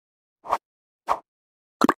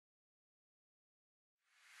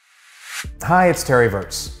Hi, it's Terry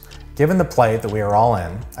Virts. Given the plight that we are all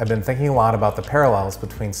in, I've been thinking a lot about the parallels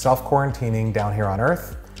between self-quarantining down here on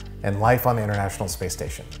Earth and life on the International Space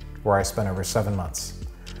Station, where I spent over 7 months.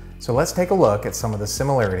 So let's take a look at some of the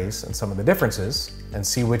similarities and some of the differences and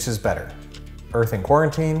see which is better, Earth in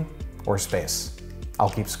quarantine or space. I'll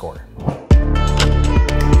keep score.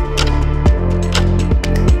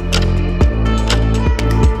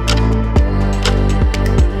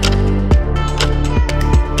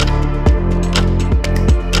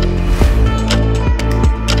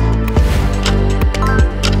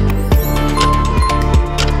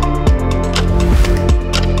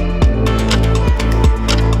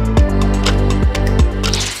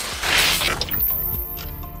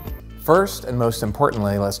 First, and most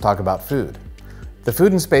importantly, let's talk about food. The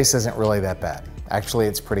food in space isn't really that bad. Actually,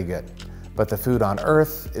 it's pretty good. But the food on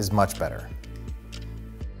Earth is much better.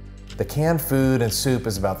 The canned food and soup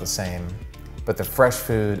is about the same, but the fresh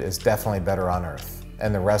food is definitely better on Earth,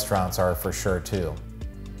 and the restaurants are for sure too,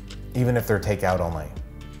 even if they're takeout only.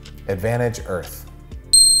 Advantage Earth.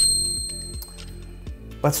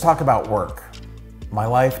 Let's talk about work. My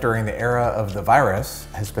life during the era of the virus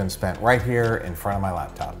has been spent right here in front of my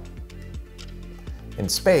laptop. In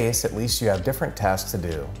space, at least you have different tasks to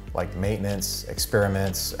do, like maintenance,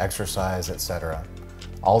 experiments, exercise, etc.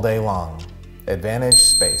 all day long. Advantage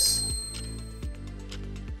space.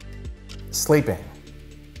 Sleeping.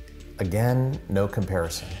 Again, no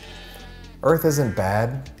comparison. Earth isn't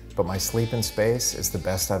bad, but my sleep in space is the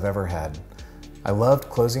best I've ever had. I loved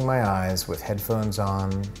closing my eyes with headphones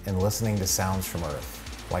on and listening to sounds from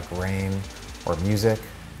Earth, like rain or music.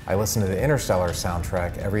 I listened to the Interstellar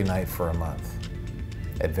soundtrack every night for a month.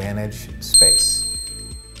 Advantage space.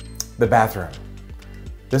 The bathroom.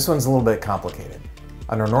 This one's a little bit complicated.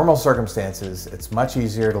 Under normal circumstances, it's much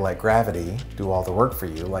easier to let gravity do all the work for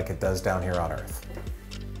you like it does down here on Earth.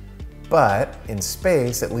 But in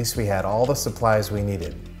space, at least we had all the supplies we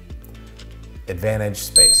needed. Advantage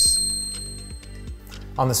space.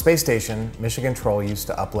 On the space station, Mission Control used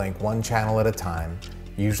to uplink one channel at a time,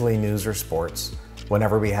 usually news or sports,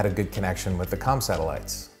 whenever we had a good connection with the comm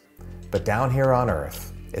satellites. But down here on Earth,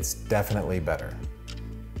 it's definitely better.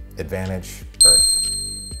 Advantage Earth.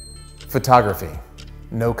 Photography,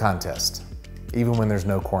 no contest, even when there's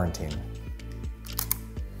no quarantine.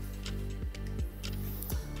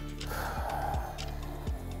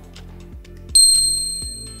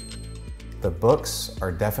 The books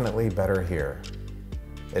are definitely better here.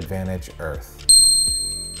 Advantage Earth.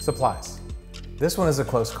 Supplies. This one is a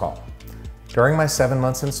close call. During my 7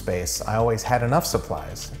 months in space, I always had enough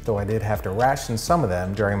supplies, though I did have to ration some of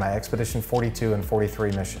them during my Expedition 42 and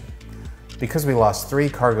 43 mission, because we lost 3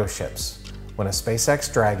 cargo ships when a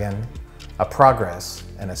SpaceX Dragon, a Progress,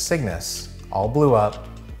 and a Cygnus all blew up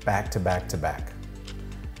back to back to back.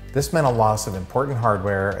 This meant a loss of important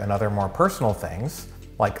hardware and other more personal things,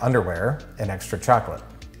 like underwear and extra chocolate.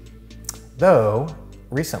 Though,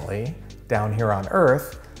 recently, down here on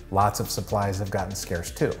Earth, lots of supplies have gotten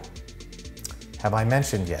scarce too. Have I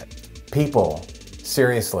mentioned yet? People,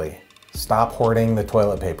 seriously, stop hoarding the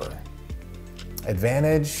toilet paper.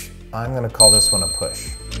 Advantage, I'm gonna call this one a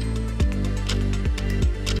push.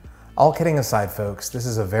 All kidding aside, folks, this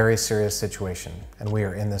is a very serious situation, and we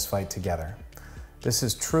are in this fight together. This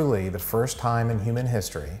is truly the first time in human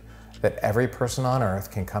history that every person on Earth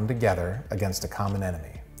can come together against a common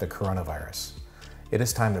enemy, the coronavirus. It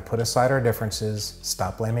is time to put aside our differences,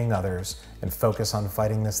 stop blaming others, and focus on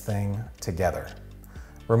fighting this thing together.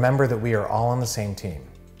 Remember that we are all on the same team,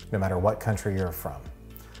 no matter what country you're from.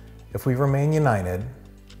 If we remain united,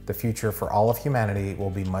 the future for all of humanity will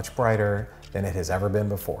be much brighter than it has ever been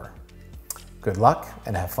before. Good luck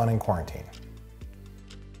and have fun in quarantine.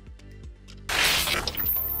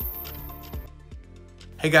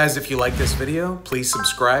 Hey guys, if you like this video, please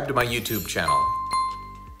subscribe to my YouTube channel.